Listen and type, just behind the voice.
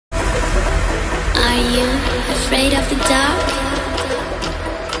Are you afraid of the dark?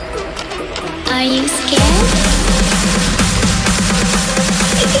 Are you scared?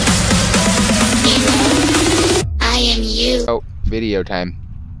 I am you. Oh, video time.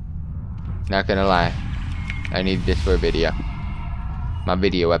 Not gonna lie. I need this for a video. My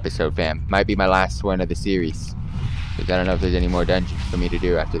video episode, fam. Might be my last one of the series. Because I don't know if there's any more dungeons for me to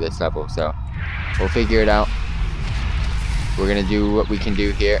do after this level, so we'll figure it out. We're gonna do what we can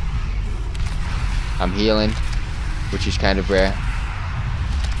do here. I'm healing, which is kind of rare.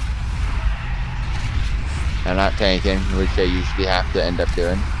 I'm not tanking, which I usually have to end up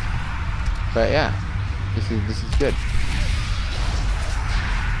doing. But yeah, this is good.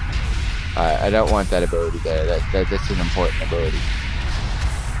 I don't want that ability there. That's an important ability.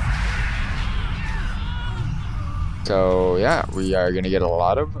 So yeah, we are gonna get a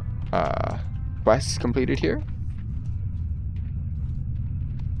lot of quests completed here.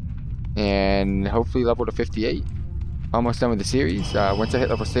 And hopefully level to 58. Almost done with the series. Once I hit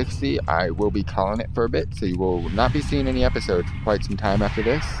level 60, I will be calling it for a bit. So you will not be seeing any episodes for quite some time after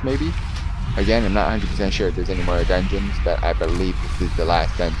this, maybe. Again, I'm not 100% sure if there's any more dungeons, but I believe this is the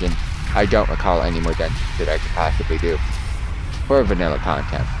last dungeon. I don't recall any more dungeons that I could possibly do for vanilla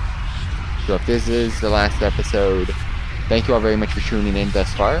content. So if this is the last episode, thank you all very much for tuning in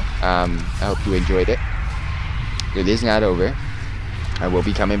thus far. I hope you enjoyed it. It is not over. I will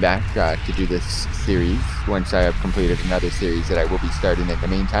be coming back to do this series once I have completed another series that I will be starting in the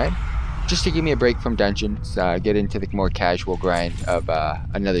meantime. Just to give me a break from dungeons, get into the more casual grind of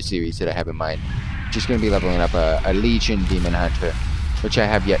another series that I have in mind. Just going to be leveling up a Legion Demon Hunter, which I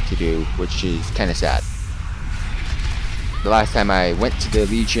have yet to do, which is kind of sad. The last time I went to the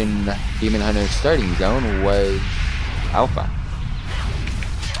Legion Demon Hunter starting zone was Alpha.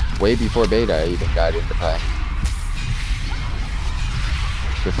 Way before Beta even got into play.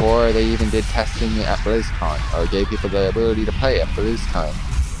 Before they even did testing at BlizzCon, or gave people the ability to play at BlizzCon.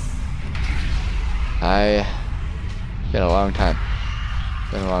 Been a long time.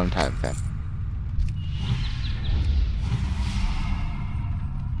 Been a long time, fam.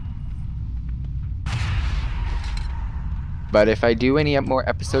 But if I do any more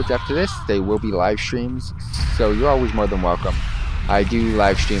episodes after this, they will be live streams, so you're always more than welcome. I do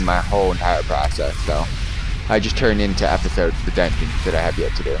live stream my whole entire process, so I just turn into episodes the dungeons that I have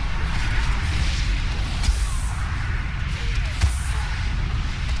yet to do.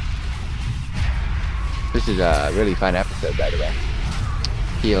 This is a really fun episode, by the way.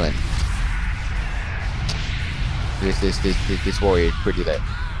 Healing. This warrior is pretty lit.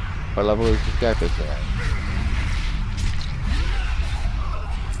 What level is this guy fixing at?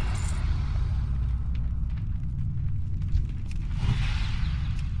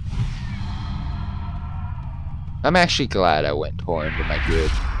 I'm actually glad I went Tauren with my Druid.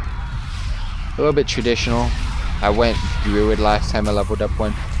 A little bit traditional. I went Druid last time I leveled up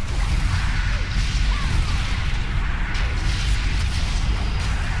one.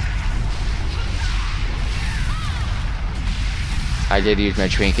 I did use my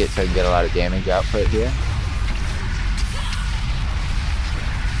trinket so I can get a lot of damage output here.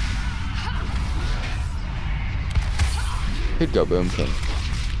 Could go Boom King.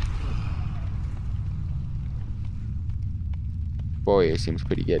 Warrior seems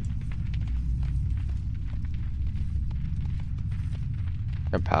pretty good.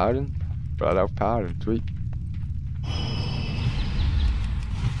 A Paladin? Blood Elf Paladin, sweet.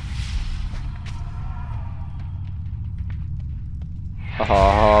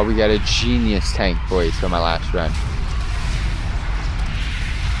 Oh, we got a genius tank, boys, for my last run.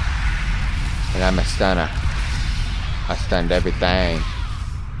 And I'm a stunner. I stunned everything.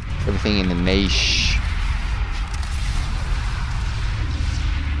 Everything in the niche.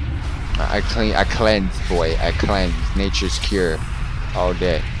 I cleanse, boy. I cleanse. Nature's cure. All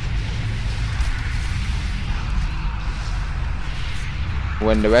day.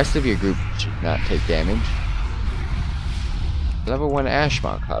 When the rest of your group should not take damage. Level 1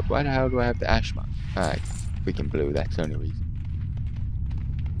 Ashmont Club. Why the hell do I have the Ashmont? Alright. Freaking blue. That's the only reason.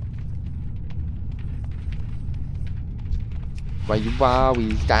 Why you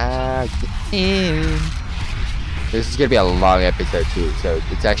always die in? This is gonna be a long episode too, so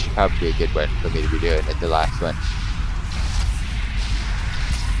it's actually probably a good one for me to be doing at the last one.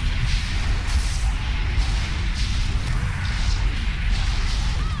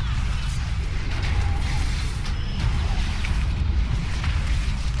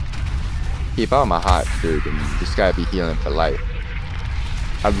 Keep all my heart, dude, and just gotta be healing for life.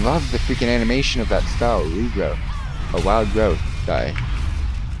 I love the freaking animation of that style, regrowth. Or wild growth, sorry.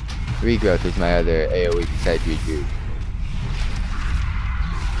 Regrowth is my other AoE besides rejuve.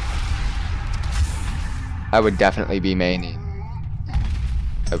 I would definitely be maining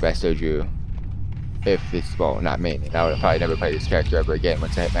a Resto Drew. If this, well, not maining. I would probably never play this character ever again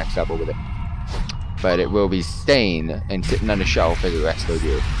once I hit max level with it. But it will be staying and sitting on the shelf as a Resto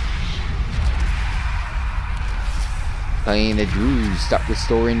Drew. Playing the Drews, stop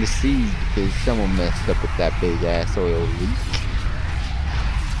restoring the seed because someone messed up with that big ass oil leak.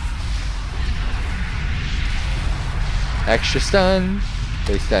 Extra stun.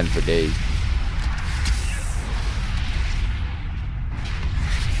 They stun for days.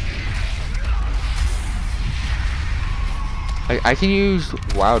 I can use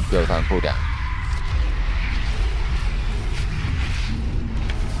wild growth on cooldown.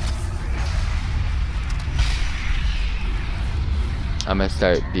 I'm gonna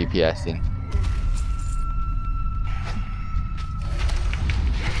start DPSing.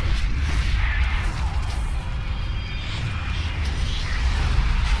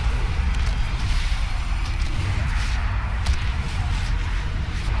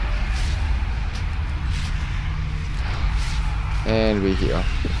 And we heal.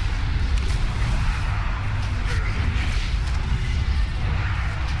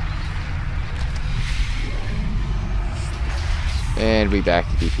 And we back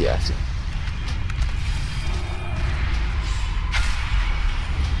to DPS.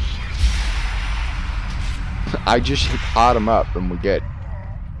 I just hot him up and we're good.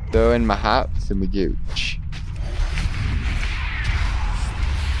 Throw in my hops and we gooch.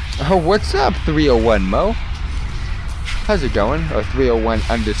 Oh, what's up, 301 Mo? How's it going? Or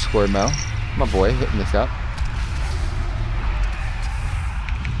 301_ Mo. My boy hitting this up.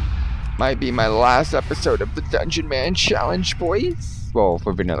 Might be my last episode of the Dungeonman challenge, boys. Well,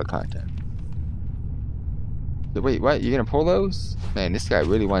 for vanilla content. So wait, what? You gonna pull those? Man, this guy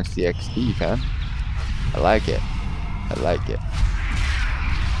really wants the XP, fam. I like it. I like it.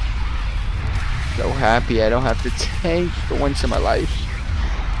 So happy I don't have to tank for once in my life.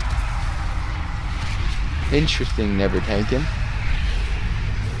 Interesting, never tanking.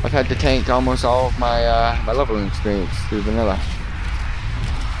 I've had to tank almost all of my my leveling experience through vanilla.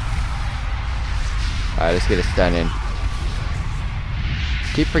 Alright, let's get a stun in.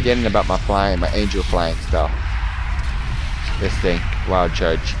 Keep forgetting about my flying, my angel flying spell. This thing, wild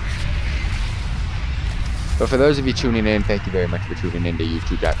charge. But for those of you tuning in, thank you very much for tuning in to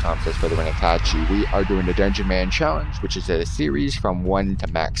youtube.com/FTWitachiPlays. We are doing the Dungeonman challenge, which is a series from 1 to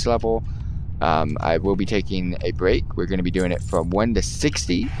max level. I will be taking a break. We're going to be doing it from 1 to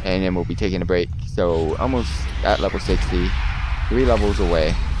 60, and then we'll be taking a break. So almost at level 60, 3 levels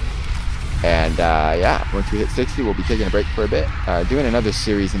away. And yeah, once we hit 60, we'll be taking a break for a bit. Doing another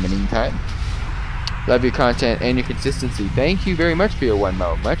series in the meantime. Love your content and your consistency. Thank you very much for your 1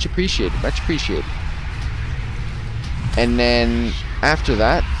 Mo. Much appreciated. Much appreciated. And then after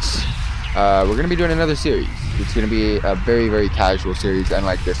that, we're going to be doing another series. It's going to be a very, very casual series,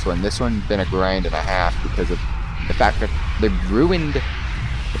 unlike this one. This one's been a grind and a half because of the fact that they've ruined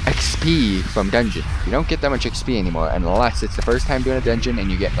XP from dungeons. You don't get that much XP anymore unless it's the first time doing a dungeon and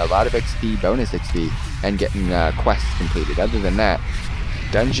you're getting a lot of XP, bonus XP, and getting quests completed. Other than that,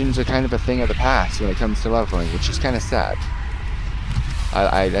 dungeons are kind of a thing of the past when it comes to leveling, which is kind of sad.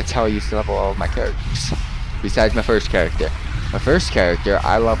 That's how I used to level all of my characters. Besides my first character. My first character,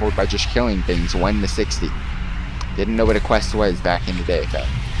 I leveled by just killing things 1 to 60. Didn't know what a quest was back in the day, though.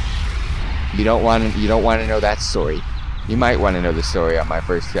 You don't want to know that story. You might want to know the story on my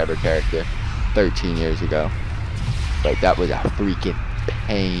first ever character 13 years ago. But that was a freaking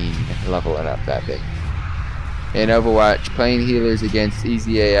pain leveling up that thing. In Overwatch, playing healers against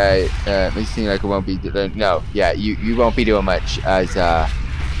easy AI may seem like it won't be. No, yeah, you won't be doing much as a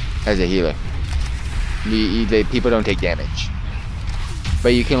healer. People don't take damage,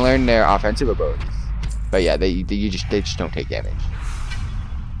 but you can learn their offensive abilities. But yeah, they just don't take damage.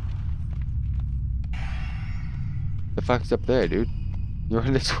 The fuck's up there, dude? You're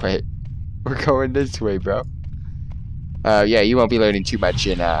going this way. We're going this way, bro. Yeah, you won't be learning too much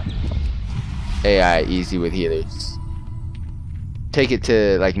in AI easy with healers. Take it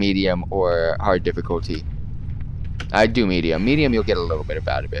to like medium or hard difficulty. I'd do medium. Medium, you'll get a little bit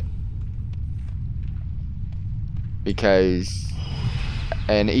out of it. Because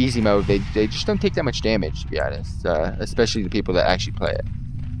in easy mode, they just don't take that much damage, to be honest. Especially the people that actually play it.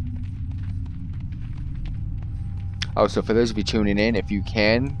 Also, for those of you tuning in, if you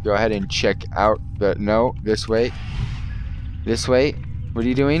can, go ahead and check out the... No, this way. This way. What are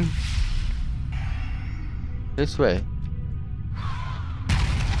you doing? This way.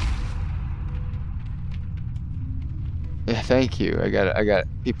 Yeah, thank you. I got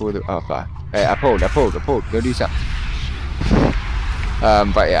people with... Oh, fuck. Hey, I pulled. Go do something.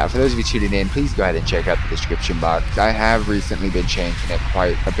 But yeah, for those of you tuning in, please go ahead and check out the description box. I have recently been changing it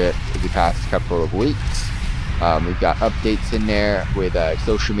quite a bit for the past couple of weeks. We've got updates in there with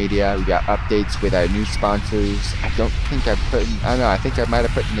social media. We got updates with our new sponsors. I don't think I put in, I don't know, I think I might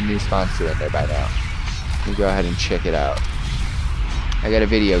have put in the new sponsor in there by now. Let me go ahead and check it out. I got a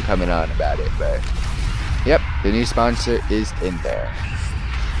video coming on about it, but yep, the new sponsor is in there.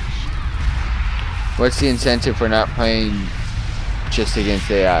 What's the incentive for not playing just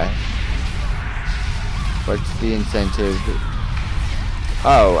against AI? What's the incentive?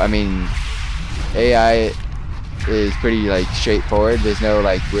 Oh, I mean, AI is pretty like straightforward. There's no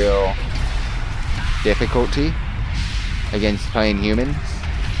like real difficulty against playing humans.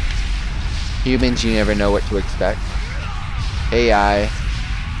 Humans, you never know what to expect. AI,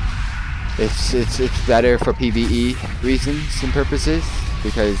 it's better for PvE reasons and purposes,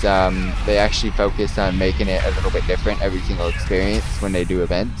 because they actually focus on making it a little bit different every single experience when they do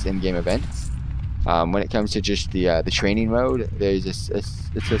events, in-game events. When it comes to just the training mode, there's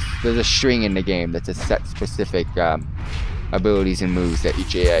a string in the game that's a set specific abilities and moves that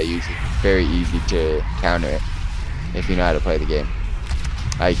each AI uses. Very easy to counter it if you know how to play the game.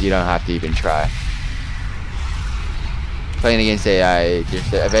 Like, you don't have to even try. Playing against AI,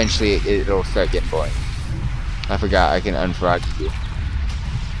 just eventually it'll start getting boring. I forgot I can unfrog you.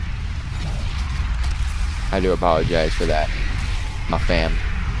 I do apologize for that. My fam,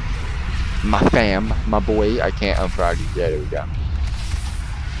 my boy, I can't unfrog you. Yeah, there we go.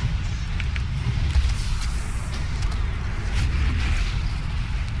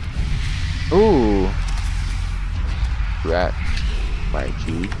 Ooh. Rat, my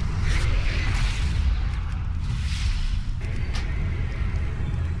G.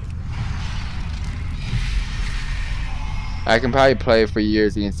 I can probably play for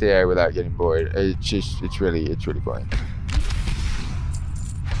years against AI without getting bored. It's really boring.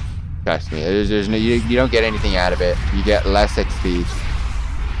 Trust me, there's no, you don't get anything out of it. You get less XP.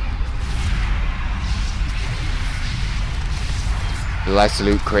 Less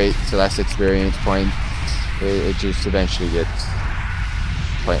loot crates, less experience points. It just eventually gets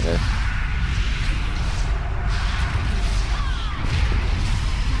pointless.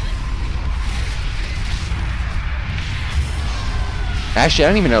 Actually, I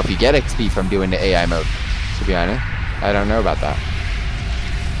don't even know if you get XP from doing the AI mode, to be honest. I don't know about that.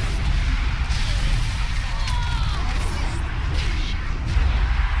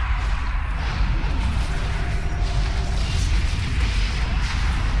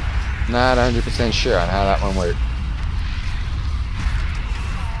 Not 100% sure on how that one works.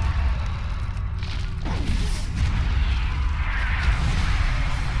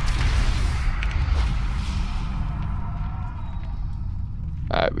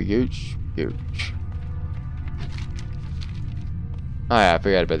 Alright, we gooch. Oh yeah, I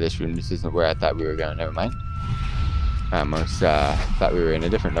forgot about this room. This isn't where I thought we were going. Never mind. I almost thought we were in a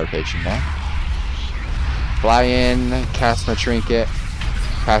different location now. Fly in, cast my trinket,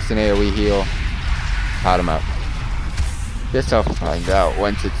 cast an AoE heal, pot him up. Guess I'll find out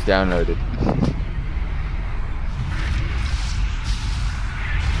once it's downloaded.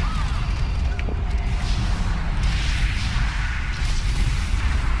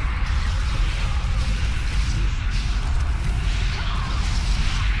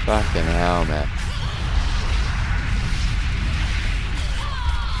 Fucking hell, man.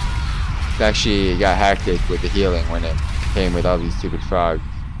 It actually got hectic with the healing when it came with all these stupid frogs.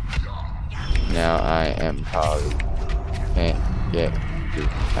 Now I am probably can't get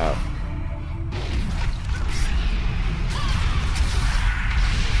out.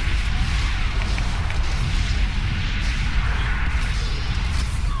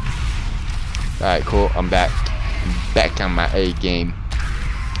 Alright, cool. I'm back. I'm back on my A game.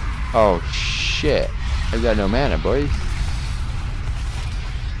 Oh shit. I got no mana, boys.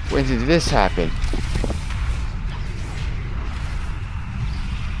 When did this happen?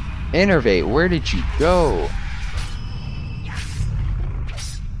 Innervate, where did you go?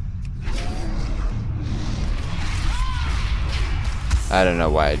 I don't know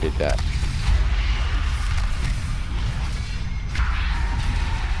why I did that.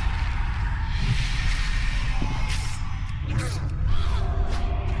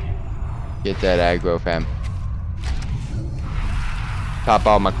 Get that aggro, fam. Pop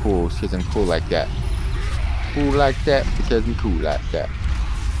all my cools, because I'm cool like that. Cool like that, because I'm cool like that.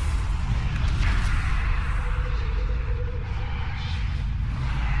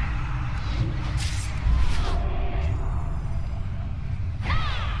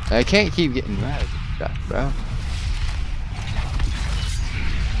 I can't keep getting mad at this stuff, bro.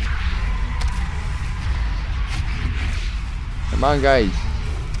 Come on, guys.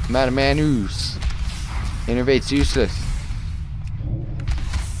 I'm out of manus. Innovate's useless.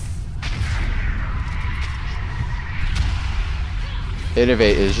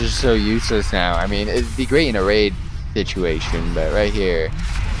 Innovate is just so useless now. I mean, it'd be great in a raid situation, but right here,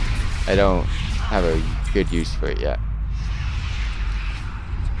 I don't have a good use for it yet.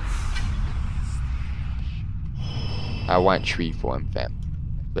 I want tree form, fam.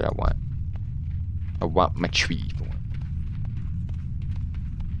 That's what I want. I want my tree form.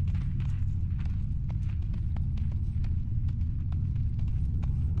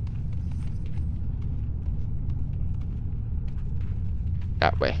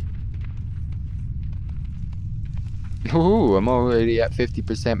 That way. Ooh, I'm already at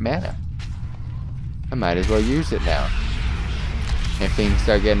 50% mana. I might as well use it now. If things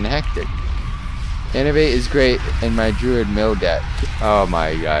start getting hectic. Innovate is great in my Druid mill deck. Oh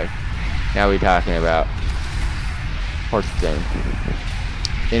my god. Now we're talking about Hearthstone.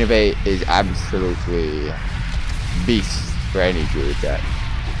 Innovate is absolutely beast for any Druid deck.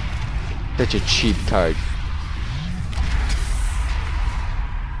 Such a cheap card.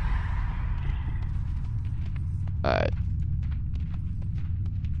 Alright.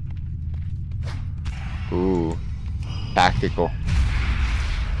 Ooh. Tactical.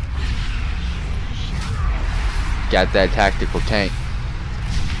 Got that tactical tank.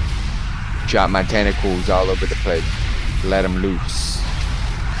 Drop my tentacles all over the place. Let them loose.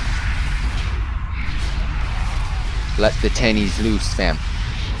 Let the tennies loose, fam.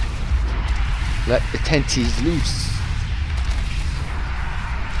 Let the tenties loose.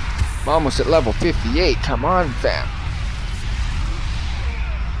 I'm almost at level 58. Come on, fam.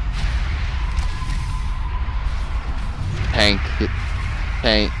 Tank.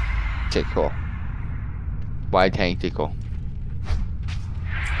 Tank. Tickle. Why tank tickle?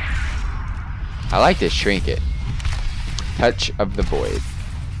 I like this trinket. Touch of the Void.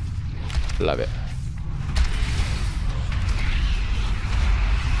 Love it.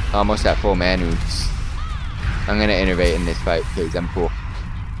 Almost at full manus. I'm gonna innovate in this fight because I'm cool.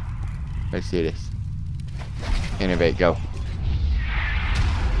 Let's do this. Innovate, go.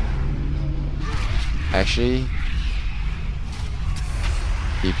 Actually,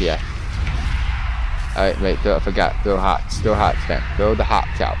 DPS. Alright, wait, I forgot. Throw hots. Throw hots, man. Throw the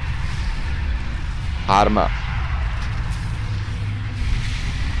hots out. Hot them up.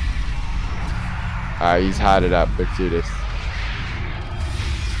 Alright, he's hotted up. Let's do this.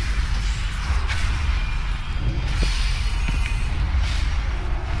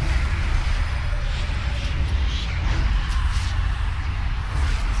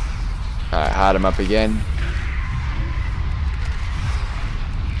 Alright, hot him up again.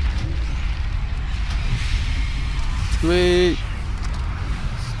 Sweet.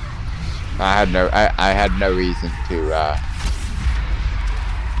 I had no reason to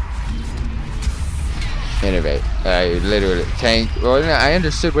innovate. I literally tank. Well, I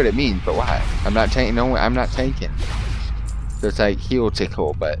understood what it means, but why? I'm not tanking. No, I'm not tanking. So it's like heal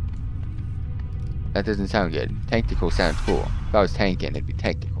tickle, but that doesn't sound good. Tactical sounds cool. If I was tanking, it'd be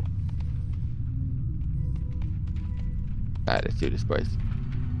tactical. Alright, let's do this, boys.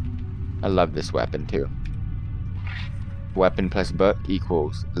 I love this weapon too. Weapon plus book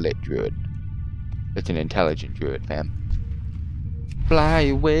equals lit druid. It's an intelligent druid, fam. Fly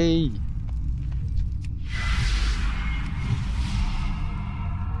away.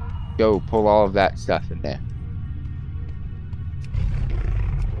 Go pull all of that stuff in there.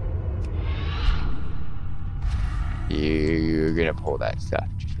 You're gonna pull that stuff,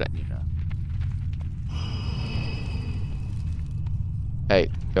 just letting you know. Hey,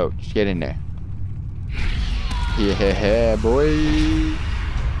 go, just get in there. Yeah, boy.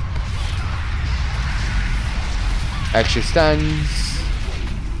 Extra stuns.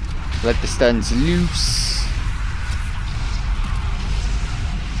 Let the stuns loose.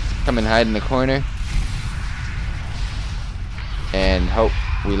 Come and hide in the corner. And hope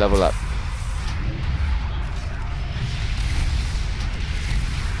we level up.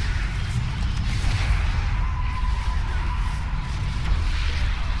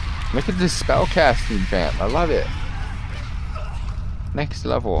 Look at this spell casting, fam. I love it. Next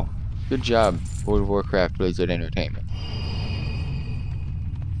level. Good job, World of Warcraft Blizzard Entertainment.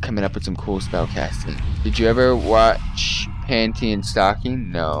 Coming up with some cool spell casting. Did you ever watch Panty and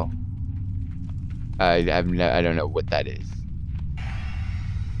Stocking? No. I don't know what that is.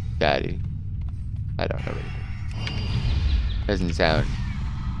 Daddy. I don't know what it is. Doesn't sound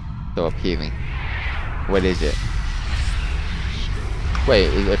so appealing. What is it?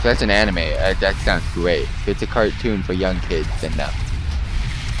 Wait, if that's an anime, that sounds great. If it's a cartoon for young kids, then no.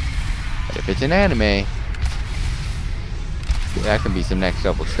 But if it's an anime, That can be some next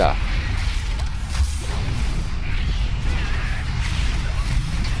level stuff.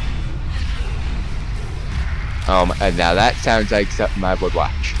 Now that sounds like something I would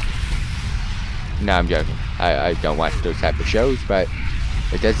watch. No, I'm joking. I don't watch those type of shows, but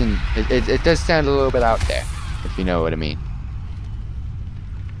it doesn't. It does sound a little bit out there, if you know what I mean.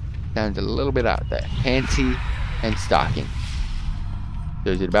 Sounds a little bit out there. Panty and stocking.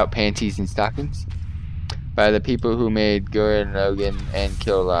 So is it about panties and stockings? By the people who made Gurren Logan and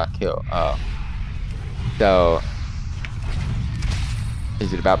Kill La Kill. Oh. So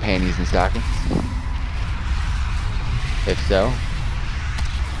is it about panties and stockings? If so,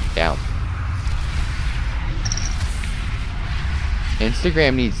 down.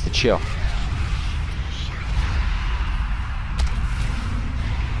 Instagram needs to chill.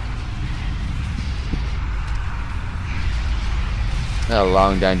 A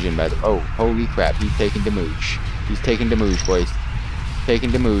long dungeon, by the oh, holy crap, he's taking the mooch. He's taking the mooch, boys.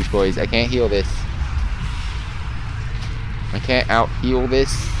 Taking the mooch, boys. I can't heal this. I can't out heal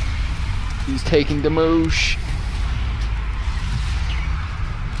this. He's taking the mooch.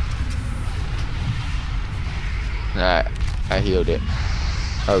 Alright, I healed it.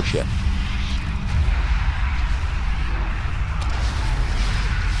 Oh shit.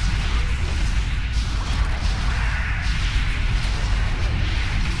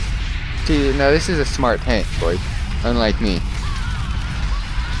 See, now this is a smart tank, boy. Unlike me.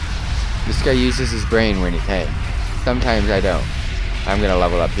 This guy uses his brain when he tanks. Sometimes I don't. I'm gonna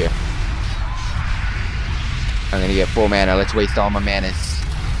level up here. I'm gonna get full mana. Let's waste all my manas.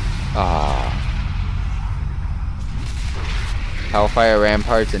 Ah. Hellfire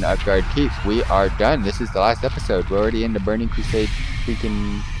Ramparts and Utgard Keep. We are done. This is the last episode. We're already in the Burning Crusade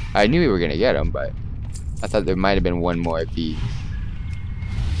freaking... I knew we were gonna get them, but I thought there might have been one more of these.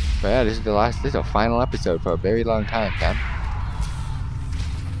 But yeah, this is the last, this is a final episode for a very long time, man.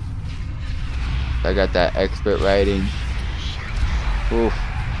 I got that expert writing. Oof.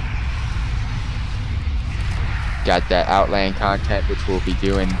 Got that Outland content, which we'll be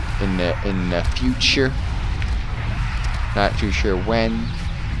doing in the future. Not too sure when.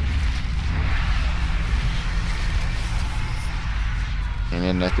 And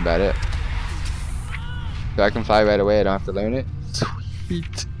then that's about it. So I can fly right away, I don't have to learn it.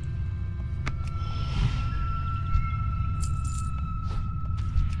 Sweet.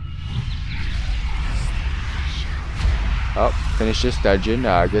 Oh, finish this dungeon,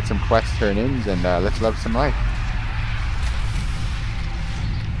 get some quest turn-ins, and let's love some life.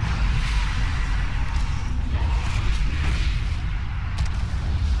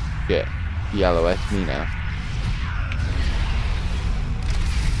 Shit, yellow, that's me now.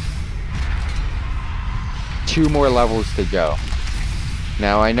 Two more levels to go.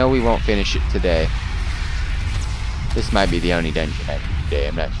 Now, I know we won't finish it today. This might be the only dungeon I do today,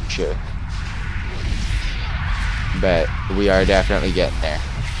 I'm not too sure. But we are definitely getting there.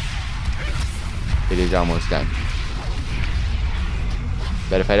 It is almost done.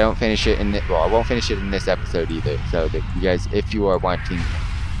 But if I don't finish it in well, I won't finish it in this episode either. So that you guys, if you are wanting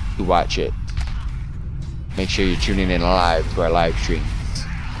to watch it, make sure you're tuning in live to our live streams,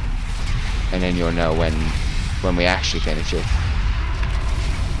 and then you'll know when we actually finish it.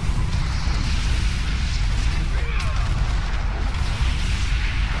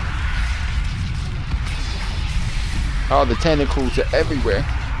 Oh, the tentacles are everywhere.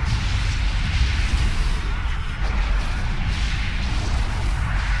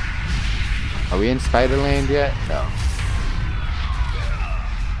 Are we in Spiderland yet? No.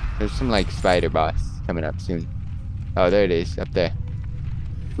 There's some like spider boss coming up soon. Oh, there it is, up there.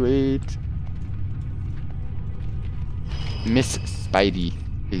 Sweet. Miss Spidey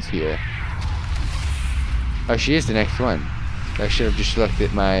is here. Oh, she is the next one. I should have just looked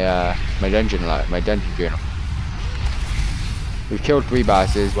at my my dungeon journal. We've killed 3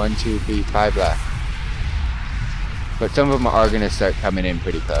 bosses, 1, 2, 3, 5 left. But some of them are gonna start coming in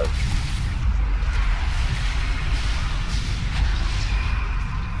pretty close.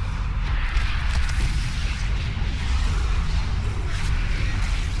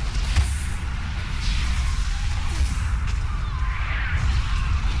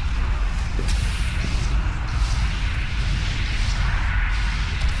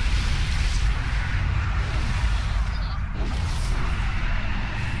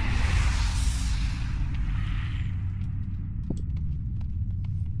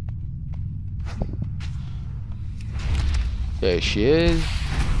 There she is.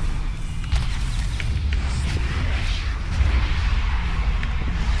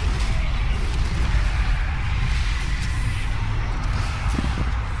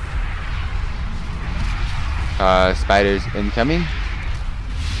 Spiders incoming.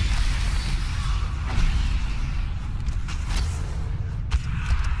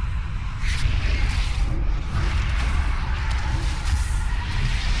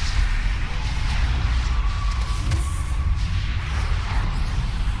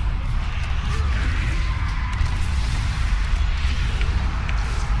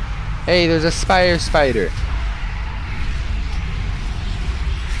 Hey, there's a spire spider.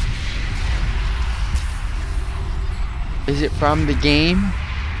 Is it from the game?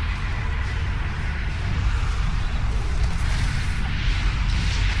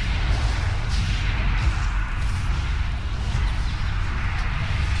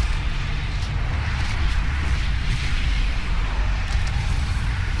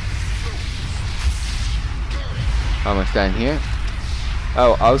 Almost done here.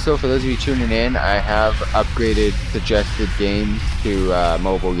 Oh, also for those of you tuning in, I have upgraded suggested games to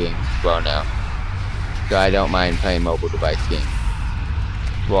mobile games as well now. So I don't mind playing mobile device games.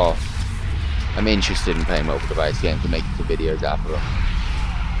 Well, I'm interested in playing mobile device games and making some videos off of them.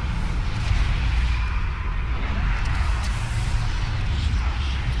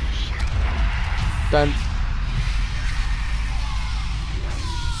 Done.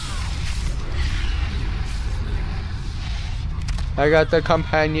 I got the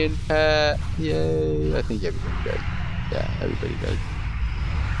companion pet. Yay. I think everybody does. Yeah, everybody does.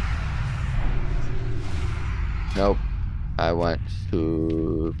 Nope. I want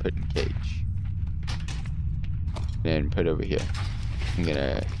to put in cage. Then put over here. I'm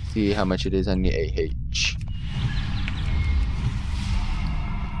gonna see how much it is on the AH.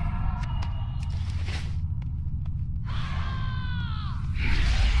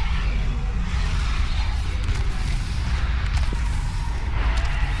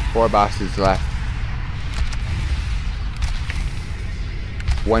 Four bosses left.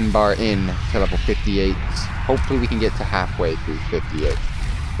 1 bar in to level 58. Hopefully we can get to halfway through 58.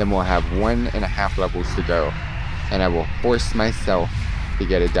 Then we'll have 1.5 levels to go. And I will force myself to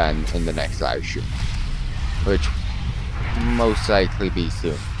get it done in the next live stream. Which most likely be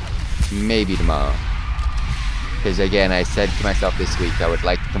soon. Maybe tomorrow. Because again, I said to myself this week I would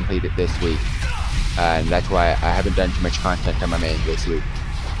like to complete it this week. And that's why I haven't done too much content on my main this week.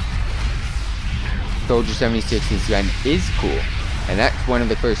 Soldier 76 Instagram is cool, and that's one of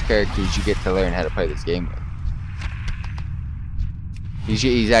the first characters you get to learn how to play this game with.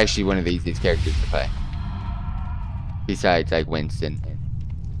 He's actually one of the easiest characters to play. Besides like Winston and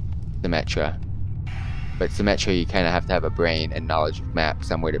Symmetra. But Symmetra you kind of have to have a brain and knowledge of maps,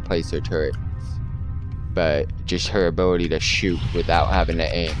 somewhere to place her turrets. But just her ability to shoot without having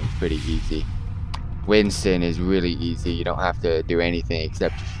to aim is pretty easy. Winston is really easy. You don't have to do anything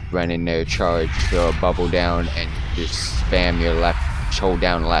except just run in there, charge, throw a bubble down, and just spam your left, hold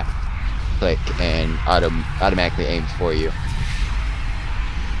down left click, and automatically aims for you.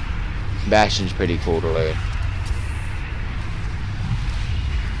 Bastion's pretty cool to learn.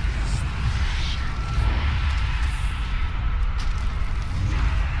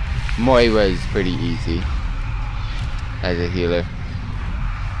 Moira's pretty easy as a healer.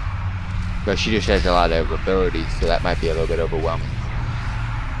 But she just has a lot of abilities, so that might be a little bit overwhelming.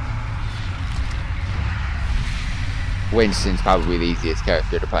 Winston's probably the easiest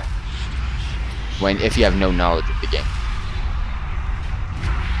character to play. If you have no knowledge of the game.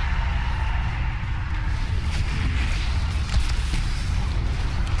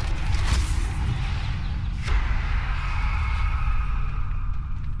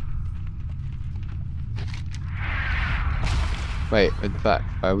 Wait, what the fuck?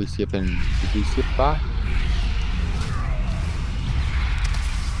 Why are we skipping? Did we skip by?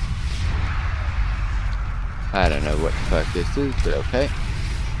 I don't know what the fuck this is, but okay.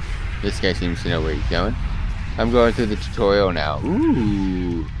 This guy seems to know where he's going. I'm going through the tutorial now.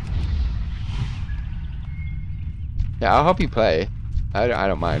 Ooh. Yeah, I'll help you play. I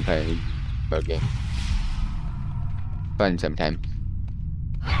don't mind playing these board games. Fun sometimes.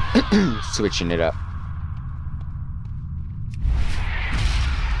 Switching it up.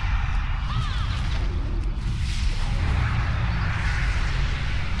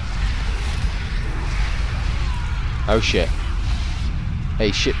 Oh shit.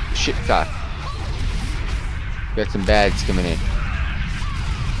 Hey, shit stop. Got some bads coming in.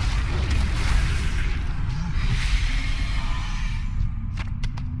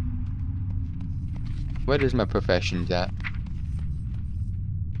 What is my professions at?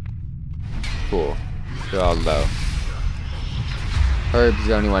 Cool. They're all low. Herb's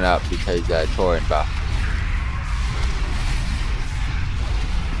the only one up because Torrent buff.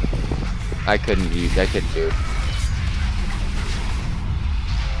 I couldn't do it.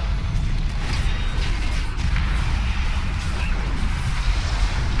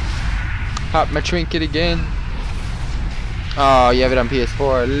 Pop my trinket again. Oh, you have it on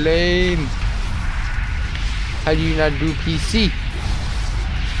PS4. Lame. How do you not do PC?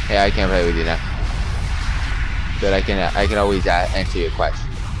 Hey, I can't play with you now. But I can always answer your question.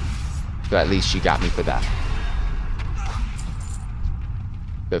 So at least you got me for that.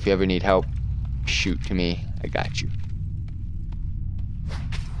 So if you ever need help, shoot to me. I got you.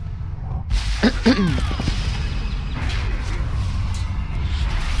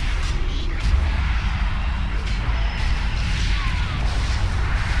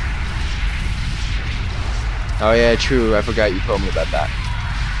 Oh yeah, true. I forgot you told me about that.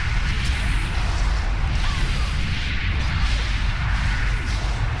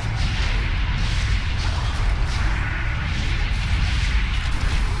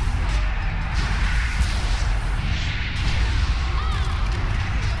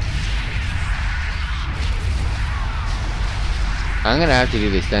 I'm gonna have to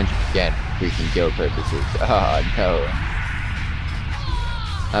do this dungeon again for freaking guild purposes. Oh no.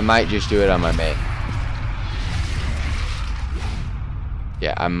 I might just do it on my main.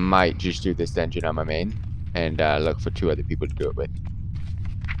 Yeah, I might just do this dungeon on my main and look for 2 other people to do it with.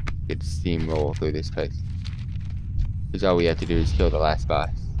 Get steamroll through this place. Because all we have to do is kill the last boss.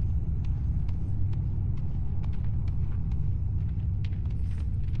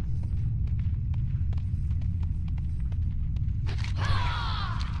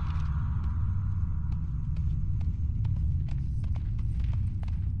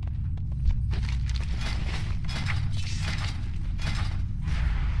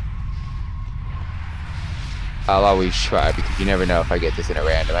 I'll always try because you never know if I get this in a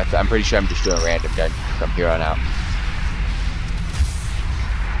random. I'm pretty sure I'm just doing random dungeons from here on out.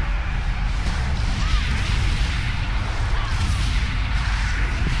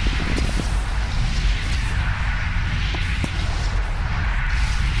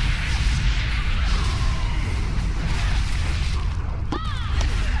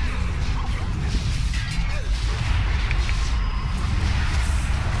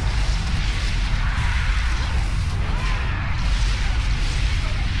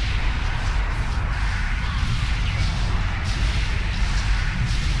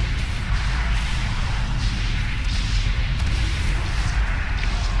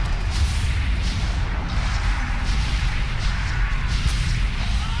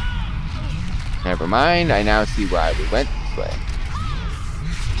 Never mind, I now see why we went this way.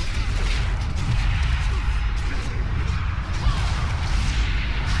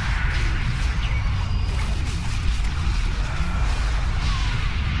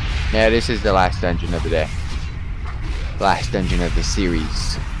 Yeah, this is the last dungeon of the day. Last dungeon of the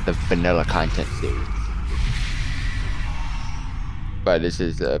series. The vanilla content series. But this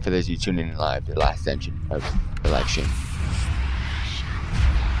is, for those of you tuning in live, the last dungeon of the live stream.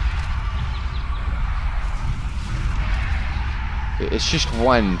 It's just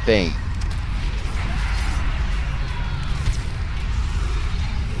one thing.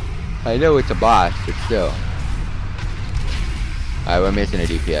 I know it's a boss, but still. Alright, we're missing a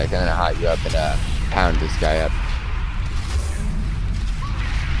DPS. I'm gonna hot you up and pound this guy up.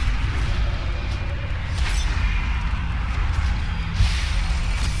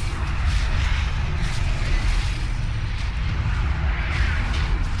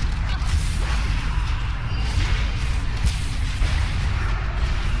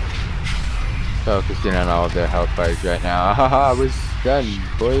 Focusing on all of their health bars right now. Haha, I was done,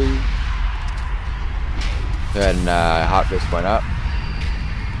 boy. Go ahead and hop this one up.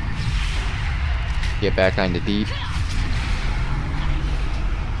 Get back on the deep.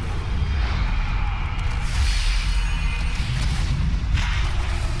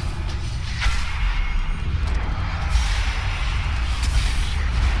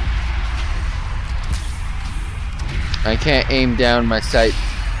 I can't aim down my sights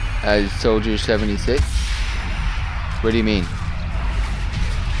as Soldier 76. What do you mean?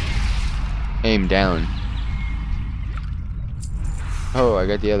 Aim down. Oh, I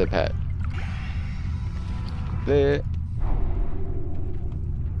got the other pet. There.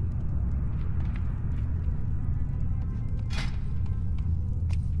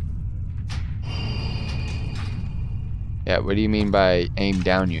 Yeah, what do you mean by aim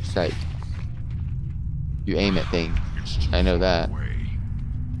down your sights? You aim at things. I know that.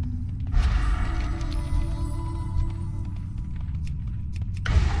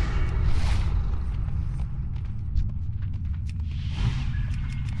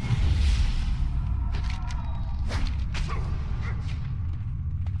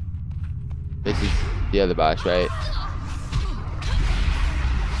 This is the other boss, right?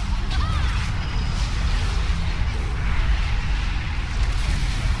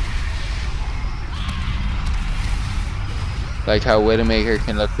 Like how Widowmaker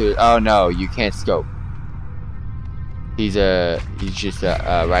can look through. Oh no, you can't scope. He's just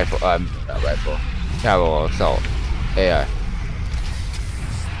a rifle. Not rifle. Cavalry assault. AR.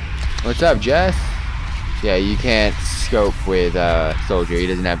 What's up, Jess? Yeah, you can't scope with Soldier. He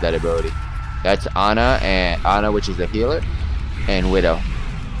doesn't have that ability. That's Ana, which is a healer, and Widow.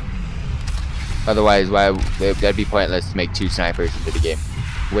 Otherwise, why that'd be pointless to make 2 snipers into the game.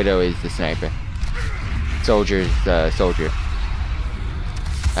 Widow is the sniper. Soldier's the soldier.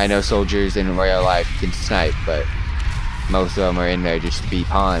 I know soldiers in real life can snipe, but most of them are in there just to be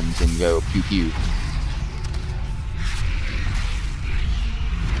pawns and go pew pew.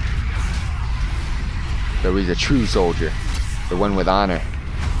 So he's a true soldier, the one with honor,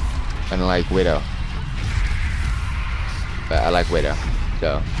 unlike Widow. But I like Widow,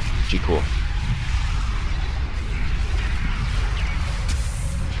 so she cool.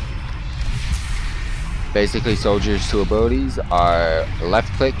 Basically, Soldier's 2 abilities are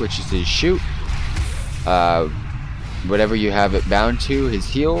left click, which is his shoot, whatever you have it bound to, his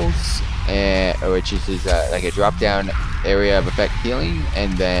heals, which is his like a drop down area of effect healing,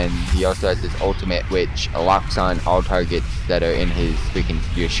 and then he also has his ultimate, which locks on all targets that are in his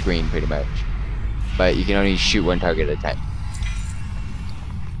your screen pretty much, but you can only shoot 1 target at a time.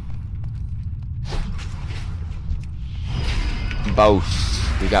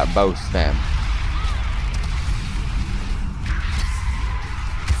 Boast, we got Boast, fam.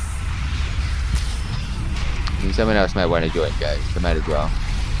 I mean, someone else might want to join, guys. I might as well.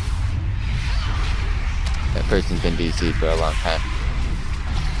 That person's been DC'd for a long time.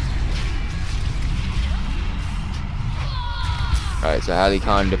 Alright, so Hali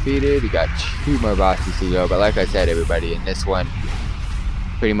Khan defeated. We got 2 more bosses to go. But like I said, everybody, in this one,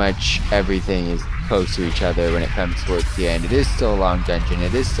 pretty much everything is close to each other when it comes towards the end. It is still a long dungeon.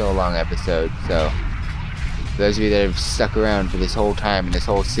 It is still a long episode. So, for those of you that have stuck around for this whole time in this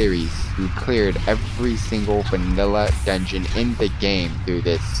whole series, we cleared every single vanilla dungeon in the game through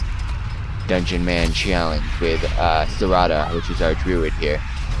this Dungeonman challenge with Sarada, which is our druid here.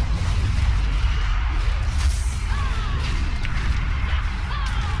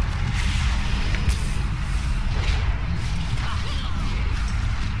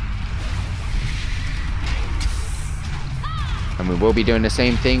 And we will be doing the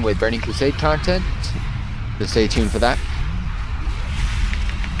same thing with Burning Crusade content, so stay tuned for that.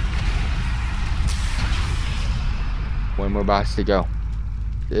 One more boss to go.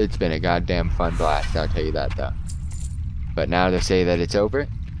 It's been a goddamn fun blast, I'll tell you that though. But now to say that it's over,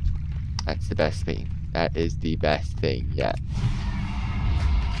 that's the best thing. That is the best thing yet.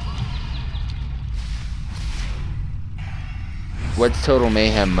 What's Total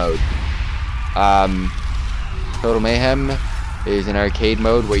Mayhem mode? Total Mayhem is an arcade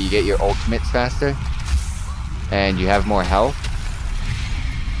mode where you get your ultimates faster and you have more health.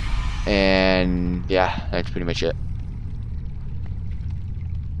 And yeah, that's pretty much it.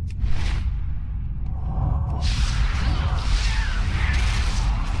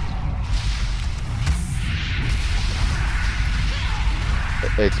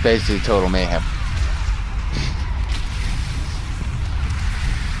 It's basically Total Mayhem.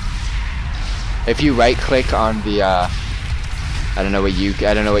 If you right click on the I don't know what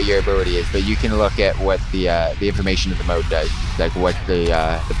your ability is, but you can look at what the information of the mode does, like what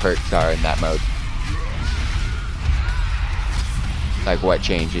the perks are in that mode, like what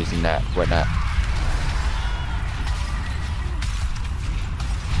changes and that whatnot.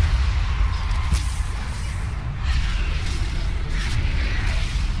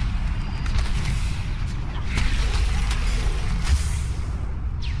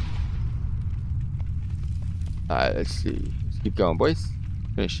 Let's see. Let's keep going, boys.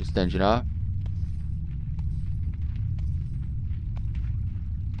 Finish this dungeon off.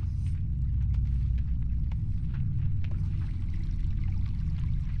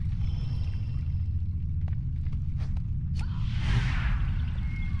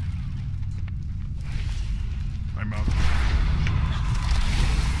 I'm out.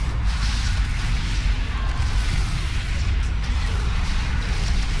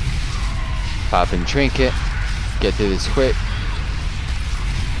 Pop and trinket. Get through this quick.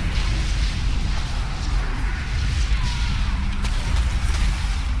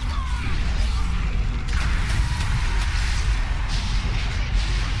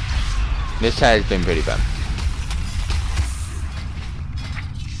 This has been pretty fun.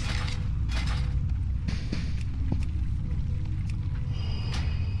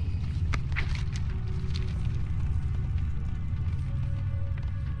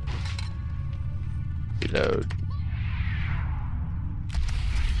 Reload.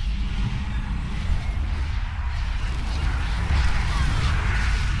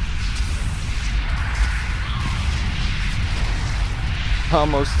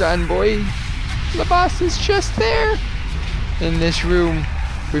 Almost done, boy. The boss is just there. In this room,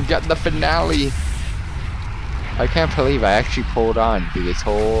 we've got the finale. I can't believe I actually pulled on through this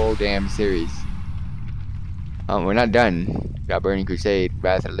whole damn series. We're not done. We got Burning Crusade,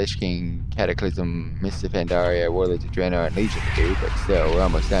 Wrath of the Lich King, Cataclysm, Mists of Pandaria, Warlords of Draenor, and Legion to do, but still, we're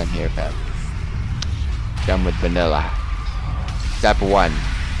almost done here, fam. Done with vanilla. Step 1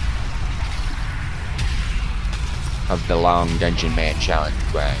 of the long Dungeonman challenge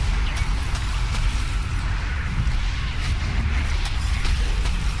grind.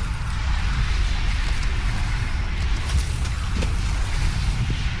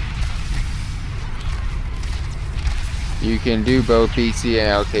 You can do both PC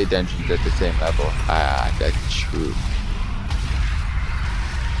and LK dungeons at the same level. Ah, that's true.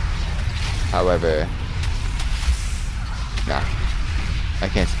 However, nah, I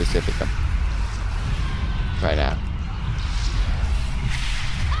can't specific them right now.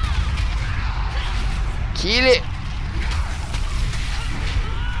 Kill it!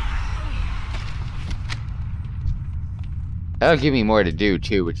 That'll give me more to do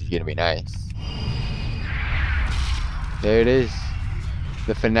too, which is gonna be nice. There it is.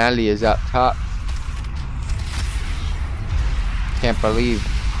 The finale is up top. Can't believe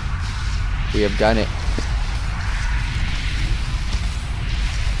we have done it.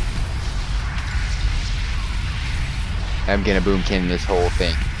 I'm gonna boomkin this whole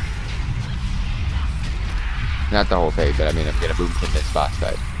thing. Not the whole thing, but I mean I'm gonna boomkin this boss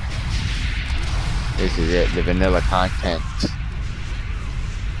fight. This is it. The vanilla content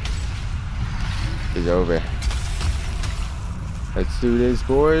is over. Let's do this,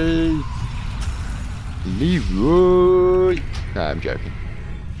 boys. Leroy. Nah, I'm joking.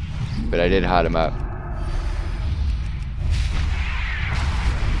 But I did hot him up.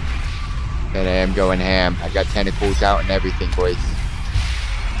 And I am going ham. I got tentacles out and everything, boys.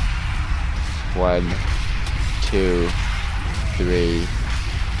 1, 2, 3,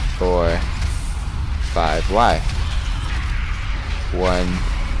 4, 5. Why? 1,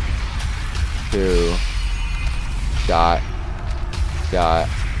 2, dot,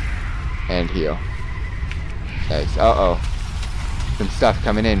 and heal. Nice. Uh-oh. Some stuff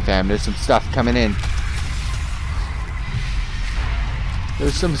coming in, fam. There's some stuff coming in.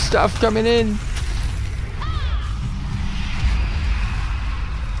 There's some stuff coming in.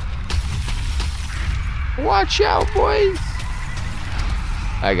 Watch out, boys.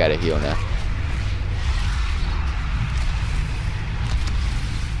 I gotta heal now.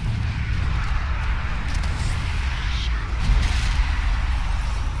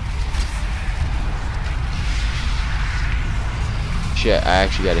 Shit, I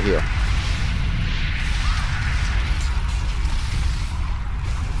actually gotta heal.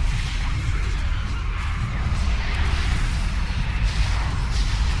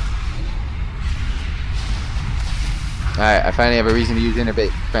 Alright, I finally have a reason to use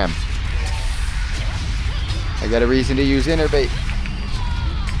Innerbait. Bam. I got a reason to use Innerbait.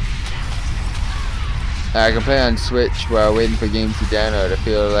 I can play on Switch while waiting for games to download. I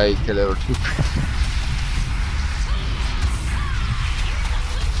feel like a little too...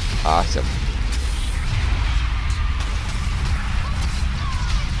 Awesome.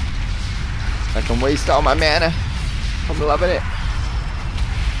 I can waste all my mana. I'm loving it.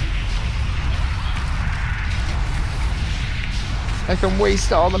 I can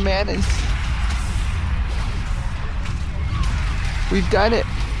waste all the manas. We've done it.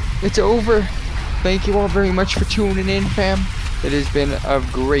 It's over. Thank you all very much for tuning in, fam. It has been a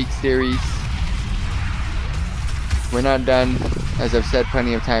great series. We're not done, as I've said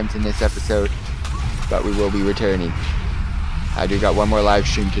plenty of times in this episode, but we will be returning. I do got one more live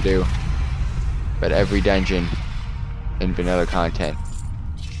stream to do, but every dungeon in vanilla content,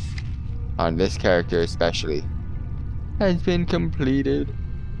 on this character especially, has been completed.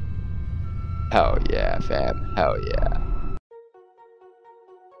 Hell yeah, fam. Hell yeah.